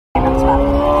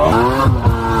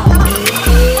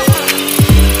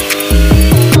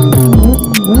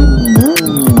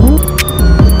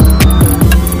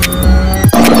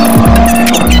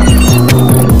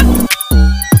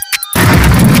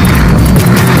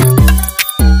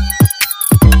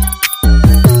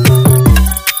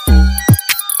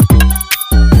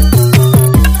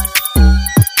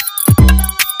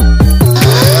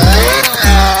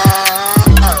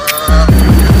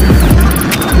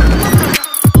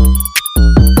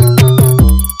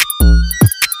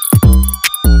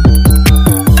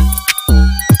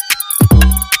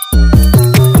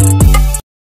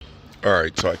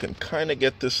can kind of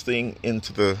get this thing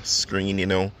into the screen, you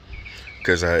know,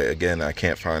 because I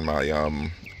can't find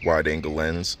my wide angle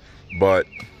lens. But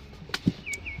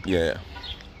yeah,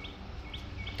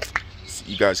 so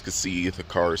you guys can see the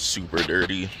car is super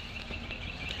dirty.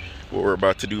 What we're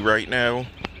about to do right now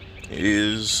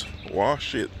is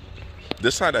wash it.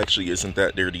 This side actually isn't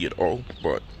that dirty at all,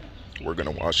 but we're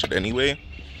gonna wash it anyway.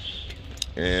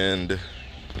 And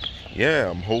yeah,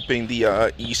 I'm hoping the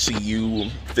ECU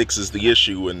fixes the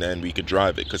issue and then we could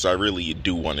drive it, because I really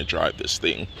do want to drive this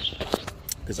thing,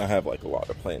 because I have like a lot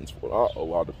of plans for it. Not a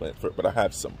lot of plans for it, but I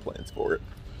have some plans for it.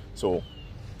 So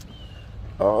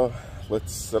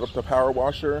let's set up the power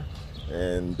washer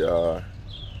and go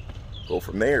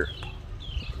from there.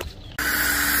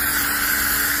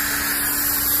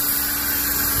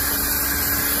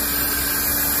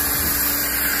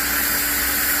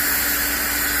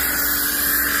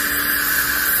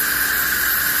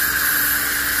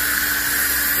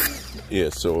 Yeah,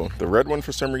 so the red one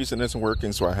for some reason isn't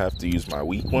working, so I have to use my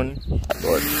weak one.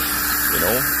 But, you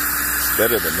know, it's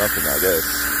better than nothing,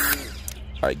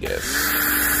 I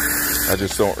guess. I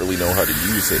just don't really know how to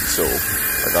use it, so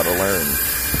I gotta learn.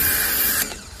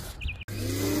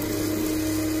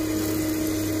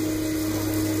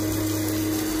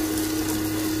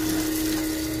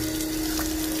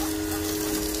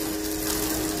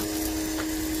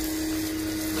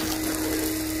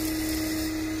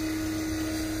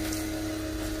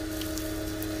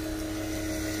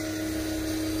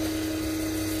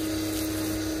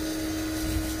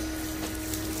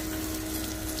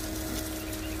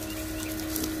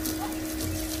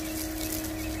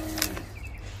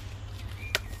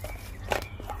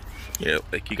 Yeah,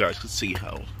 like you guys can see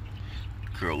how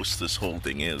gross this whole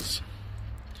thing is,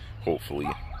 hopefully.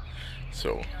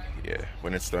 So yeah,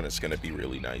 when it's done, it's gonna be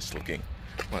really nice looking.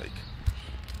 Like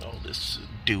all this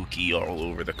dookie all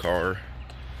over the car.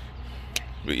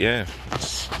 But yeah,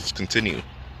 let's continue.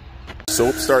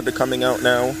 Soap started coming out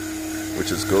now,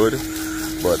 which is good,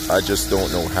 but I just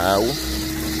don't know how.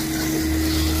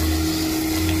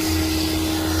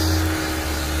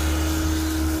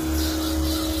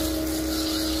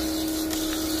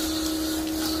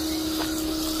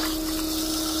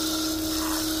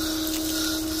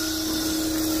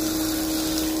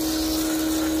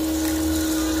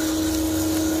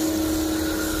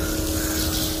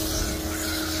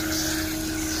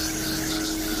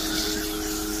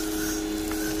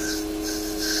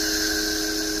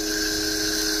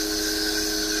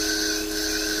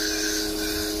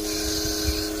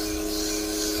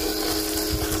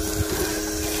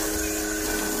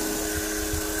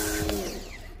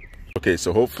 Okay,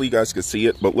 so hopefully you guys can see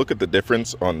it, but look at the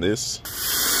difference on this.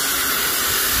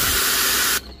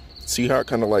 See how it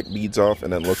kind of like beads off,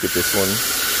 and then look at this one.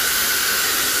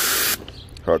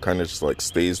 How it kind of just like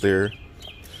stays there.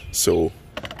 So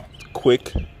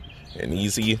quick and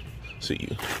easy. So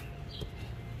you...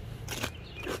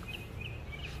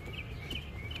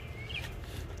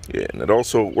 Yeah, and it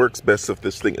also works best if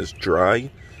this thing is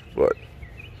dry, but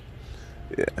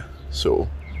yeah, so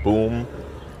boom.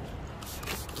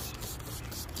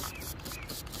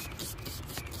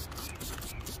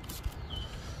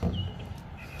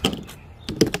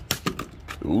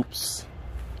 Oops.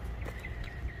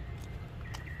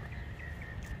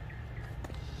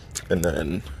 And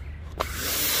then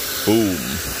boom,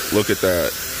 look at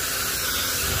that.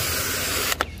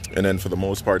 And then for the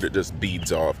most part it just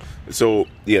beads off. So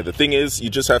yeah, the thing is, you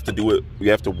just have to do it,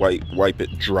 you have to wipe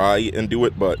it dry and do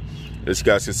it, but as you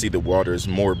guys can see, the water is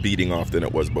more beading off than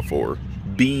it was before.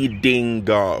 Beading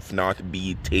off, not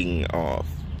beating off.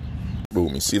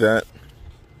 Boom, you see that?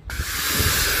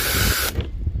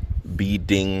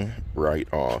 Beading right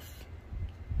off.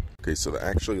 Okay, so to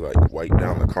actually like wipe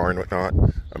down the car and whatnot,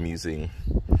 I'm using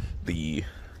the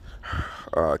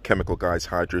Chemical Guys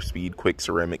Hydro Speed Quick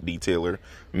Ceramic Detailer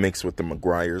mixed with the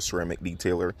Meguiar Ceramic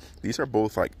Detailer. These are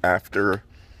both like after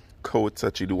coats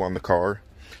that you do on the car,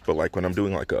 but like when I'm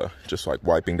doing like just like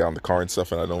wiping down the car and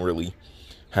stuff, and I don't really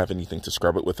have anything to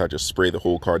scrub it with, I just spray the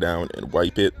whole car down and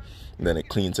wipe it, and then it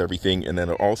cleans everything. And then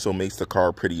it also makes the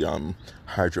car pretty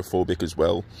hydrophobic as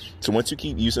well. So once you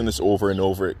keep using this over and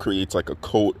over, it creates like a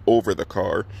coat over the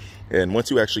car, and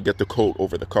once you actually get the coat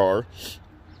over the car,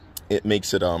 it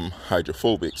makes it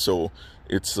hydrophobic. So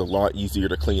it's a lot easier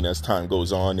to clean as time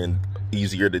goes on, and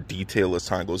easier to detail as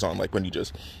time goes on. Like when you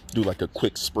just do like a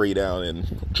quick spray down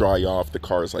and dry off, the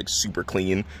car is like super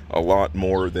clean, a lot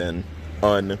more than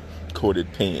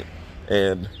uncoated paint.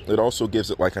 And it also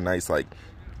gives it like a nice like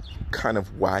kind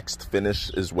of waxed finish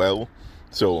as well.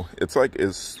 So it's like,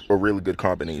 it's a really good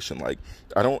combination. Like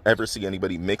I don't ever see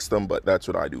anybody mix them, but that's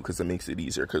what I do because it makes it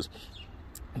easier. Because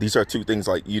These are two things,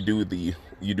 like you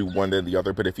do one then the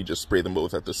other, but if you just spray them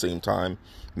both at the same time,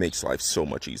 it makes life so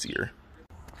much easier.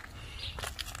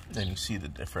 And you see the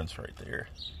difference right there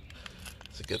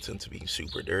as it gets into being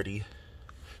super dirty.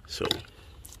 So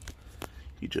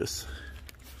you just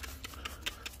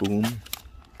boom,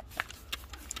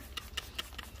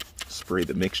 spray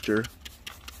the mixture,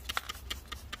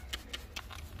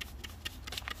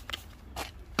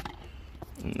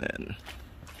 and then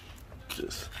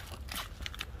just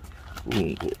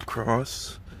boom, go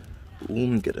across,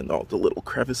 boom, get in all the little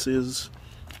crevices,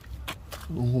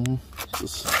 boom,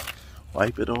 just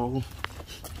wipe it all.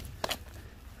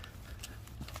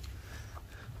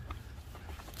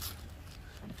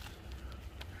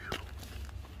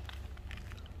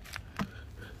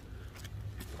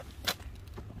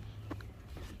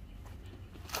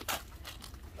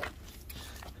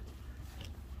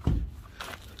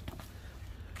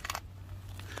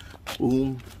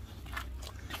 Boom,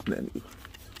 then you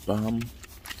bomb,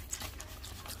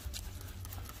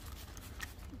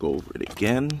 go over it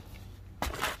again,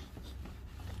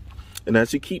 and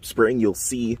as you keep spraying, you'll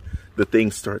see the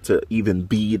things start to even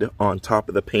bead on top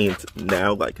of the paint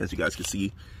now. Like, as you guys can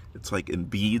see, it's like in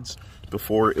beads.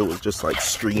 Before, it was just like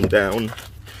streamed down.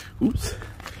 Oops.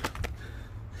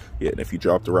 Yeah, and if you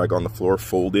drop the rag on the floor,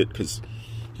 fold it, because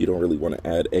you don't really want to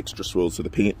add extra swirls to the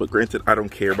paint. But granted, I don't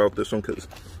care about this one because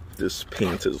this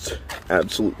paint is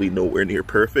absolutely nowhere near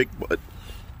perfect, but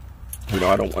you know,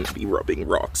 I don't want to be rubbing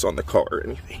rocks on the car or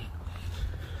anything.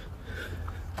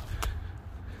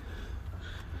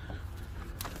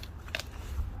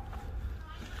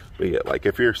 But yeah, like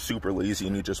if you're super lazy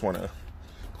and you just want to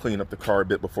clean up the car a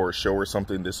bit before a show or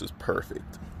something, this is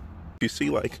perfect. You see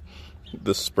like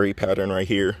the spray pattern right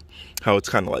here, how it's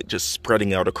kind of like just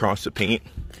spreading out across the paint.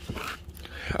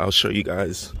 I'll show you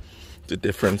guys the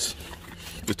difference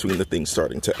between the things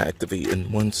starting to activate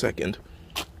in 1 second.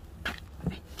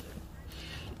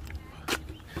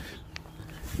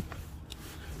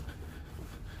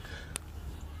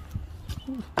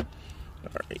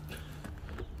 Alright,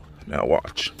 now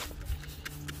watch.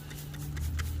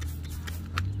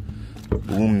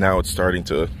 Boom, now it's starting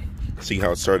to, see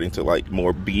how it's starting to like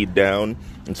more bead down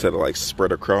instead of like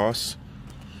spread across.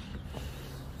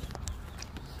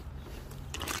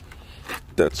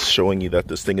 That's showing you that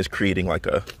this thing is creating like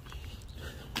a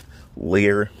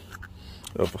layer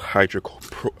of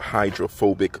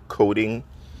hydrophobic coating,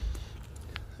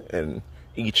 and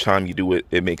each time you do it,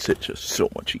 it makes it just so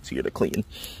much easier to clean,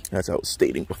 as I was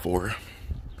stating before.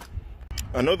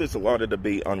 I know there's a lot of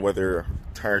debate on whether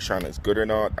tire shine is good or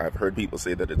not. I've heard people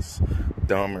say that it's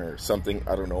dumb or something,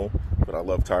 I don't know, but I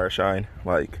love tire shine.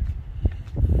 Like,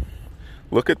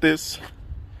 look at this,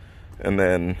 and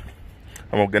then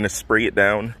I'm gonna spray it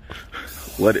down,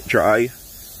 let it dry,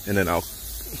 and then I'll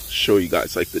show you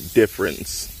guys like the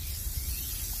difference,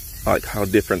 like how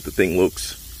different the thing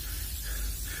looks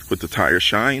with the tire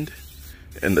shined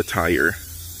and the tire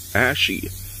ashy.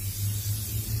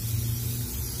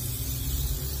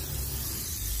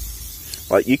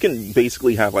 Like, you can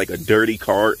basically have like a dirty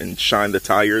car and shine the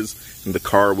tires and the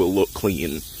car will look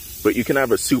clean. But you can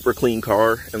have a super clean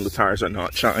car and the tires are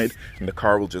not shined and the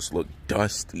car will just look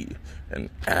dusty and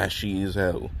ashy as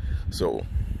hell. So,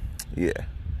 yeah.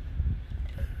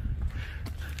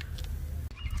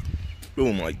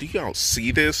 Boom, like, do y'all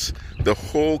see this? The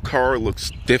whole car looks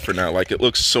different now. Like, it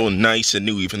looks so nice and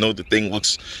new, even though the thing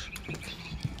looks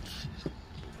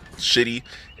shitty.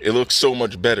 It looks so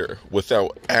much better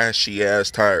without ashy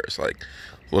ass tires. Like,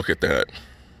 look at that.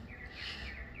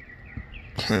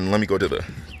 And let me go to the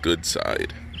good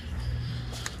side.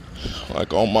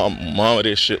 Like, oh my mama,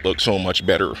 this shit looks so much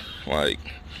better. Like,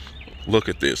 look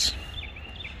at this.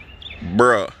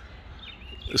 Bruh.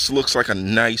 This looks like a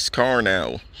nice car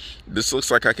now. This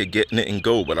looks like I could get in it and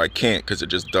go, but I can't because it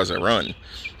just doesn't run.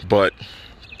 But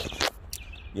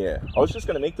yeah, I was just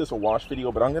gonna make this a wash video,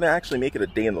 but I'm gonna actually make it a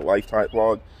day in the life type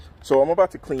vlog. So I'm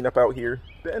about to clean up out here.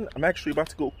 Then I'm actually about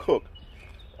to go cook.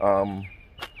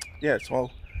 Yeah, so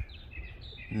I'll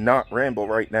not ramble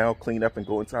right now, clean up and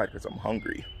go inside because I'm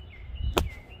hungry.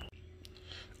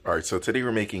 Alright, so today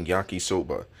we're making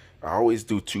yakisoba. I always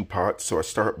do 2 pots, so I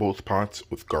start both pots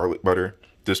with garlic butter.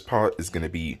 This pot is going to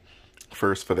be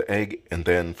first for the egg, and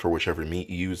then for whichever meat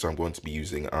you use, I'm going to be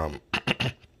using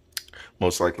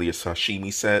most likely a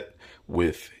sashimi set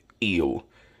with eel.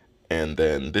 And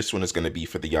then this one is going to be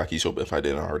for the yakisoba, if I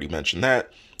didn't already mention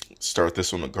that. Start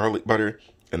this one with garlic butter,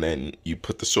 and then you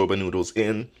put the soba noodles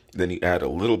in, then you add a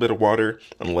little bit of water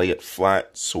and lay it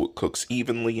flat so it cooks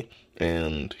evenly.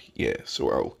 And yeah,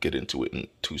 so I'll get into it in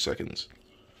 2 seconds.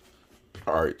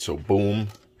 Alright, so boom,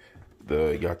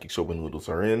 the yakisoba noodles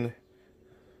are in.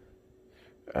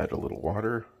 Add a little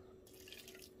water.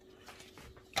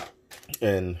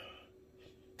 And,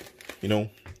 you know,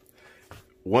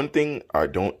 one thing I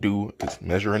don't do is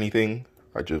measure anything.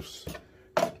 I just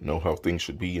know how things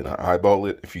should be and I eyeball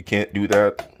it. If you can't do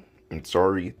that, I'm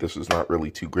sorry. This is not really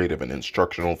too great of an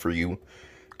instructional for you.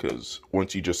 Because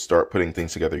once you just start putting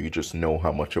things together, you just know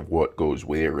how much of what goes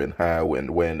where and how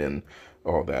and when and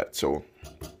all that. So,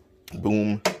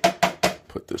 boom.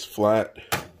 Put this flat.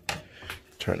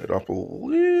 Turn it up a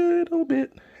little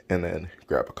bit. And then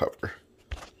grab a cover.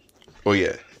 Oh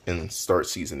yeah, and start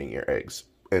seasoning your eggs.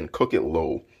 And cook it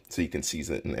low so you can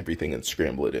season it and everything and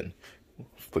scramble it in.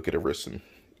 Flick at a wrist and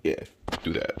yeah,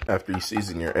 do that. After you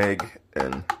season your egg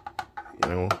and, you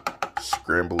know,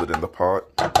 scramble it in the pot.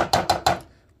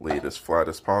 Lay it as flat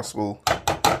as possible.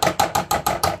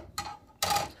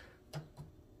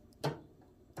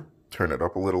 Turn it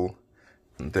up a little.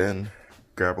 And then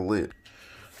grab a lid.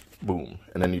 Boom.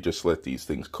 And then you just let these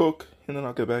things cook. And then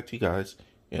I'll get back to you guys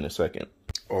in a second.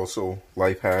 Also,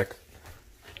 life hack.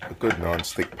 A good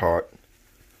non-stick pot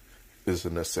is a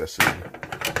necessity.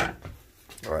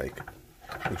 Like,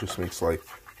 it just makes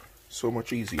life so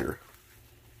much easier.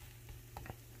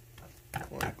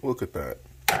 Like, look at that.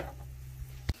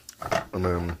 And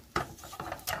then,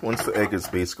 once the egg is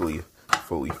basically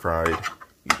fully fried,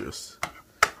 you just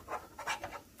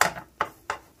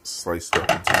slice it up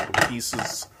into little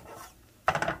pieces.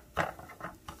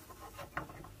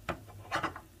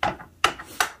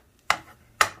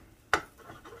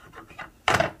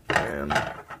 And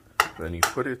then you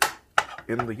put it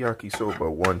in the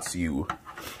yakisoba once you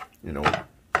know,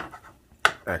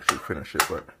 actually finish it.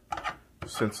 But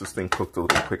since this thing cooked a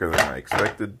little quicker than I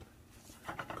expected,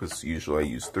 because usually I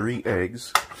use 3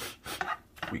 eggs,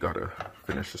 we gotta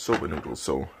finish the soba noodles,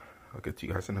 so I'll get to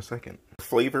you guys in a second.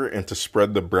 Flavor, and to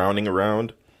spread the browning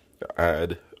around,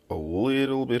 add a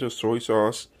little bit of soy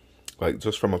sauce, like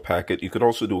just from a packet. You could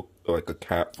also do like a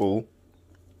capful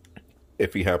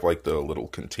if you have like the little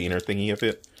container thingy of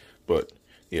it. But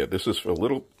yeah, this is for a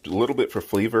little bit for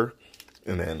flavor,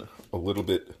 and then a little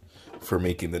bit for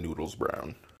making the noodles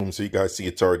brown. So you guys see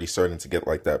it's already starting to get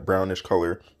like that brownish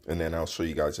color, and then I'll show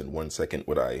you guys in 1 second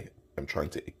what I am trying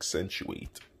to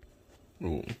accentuate.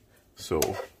 Boom. So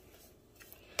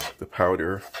the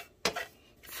powder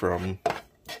from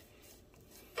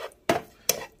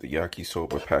the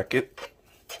yakisoba packet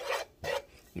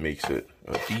makes it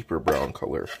a deeper brown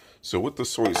color. So with the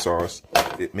soy sauce,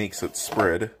 it makes it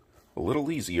spread a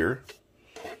little easier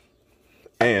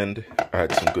and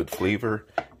add some good flavor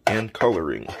and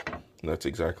coloring. And that's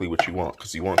exactly what you want,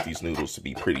 because you want these noodles to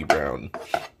be pretty brown,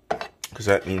 because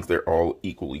that means they're all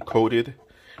equally coated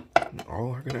and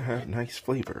all are gonna have nice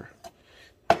flavor.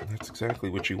 And that's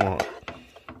exactly what you want.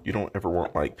 You don't ever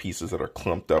want like pieces that are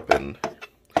clumped up and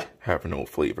have no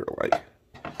flavor. Like,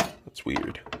 that's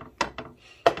weird.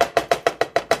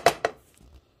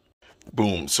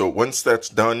 Boom. So once that's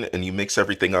done and you mix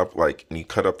everything up, like, and you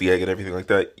cut up the egg and everything like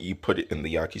that, you put it in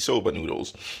the yakisoba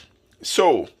noodles.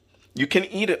 So you can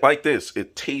eat it like this.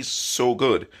 It tastes so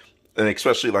good. And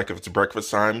especially like if it's breakfast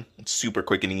time, it's super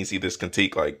quick and easy. This can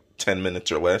take like 10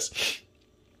 minutes or less.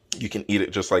 You can eat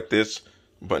it just like this,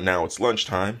 but now it's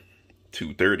lunchtime,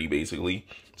 2:30 basically.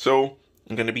 So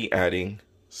I'm going to be adding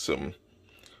some,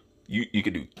 you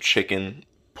could do chicken,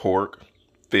 pork,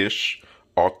 fish,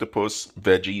 octopus,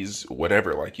 veggies,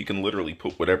 whatever. Like, you can literally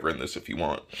put whatever in this if you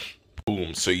want.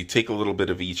 Boom. So you take a little bit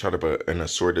of each out of an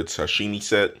assorted sashimi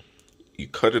set. You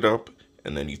cut it up,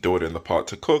 and then you throw it in the pot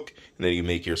to cook, and then you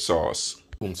make your sauce.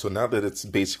 Boom. So now that it's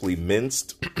basically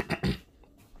minced,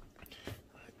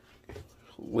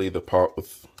 lay the pot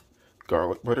with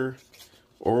garlic butter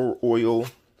or oil,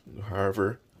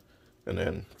 however, and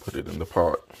then put it in the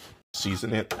pot.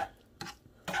 Season it,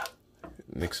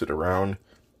 mix it around.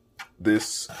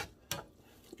 This,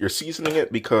 you're seasoning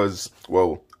it because,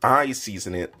 well, I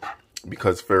season it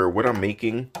because for what I'm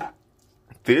making,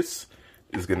 this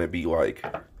is going to be like,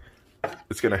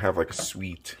 it's going to have like a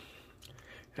sweet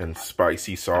and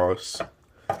spicy sauce.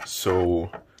 So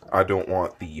I don't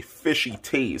want the fishy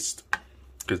taste,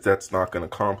 because that's not going to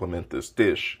complement this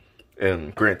dish.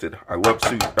 And granted, I love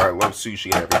sushi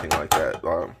and everything like that.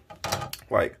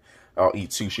 Like, I'll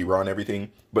eat sushi raw and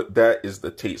everything, but that is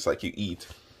the taste. Like, you eat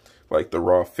like the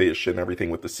raw fish and everything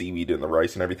with the seaweed and the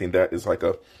rice and everything. That is like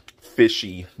a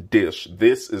fishy dish.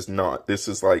 This is not. This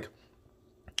is like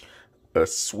a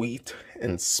sweet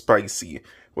and spicy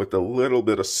with a little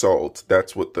bit of salt.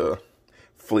 That's what the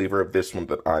flavor of this one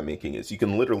that I'm making is. You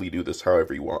can literally do this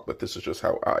however you want, but this is just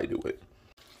how I do it.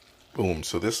 Boom.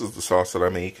 So this is the sauce that I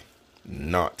make.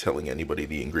 Not telling anybody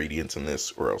the ingredients in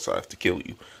this, or else I have to kill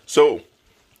you. So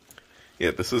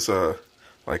yeah, this is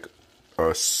like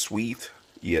a sweet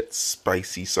yet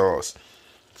spicy sauce.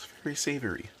 It's very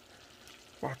savory.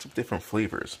 Lots of different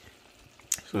flavors.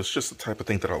 So it's just the type of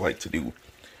thing that I like to do.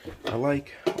 I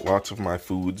like lots of my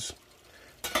foods,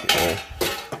 you know,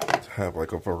 to have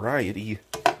like a variety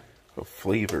of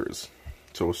flavors.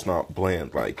 So it's not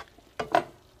bland, like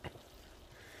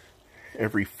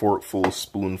every forkful,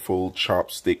 spoonful,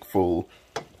 chopstickful,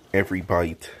 every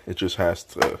bite, it just has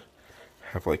to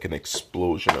have like an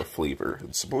explosion of flavor.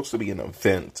 It's supposed to be an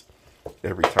event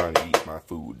every time you eat my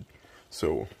food.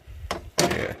 So,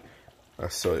 yeah,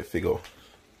 that's how I figure.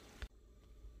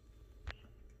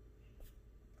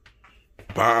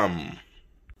 Bam!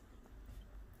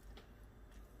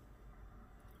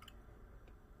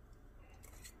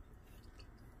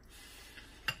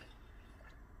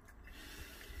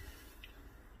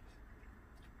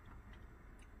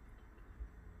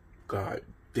 God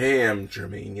damn,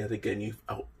 Jermaine, yet again you've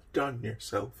outdone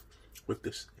yourself with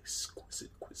this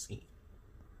exquisite cuisine.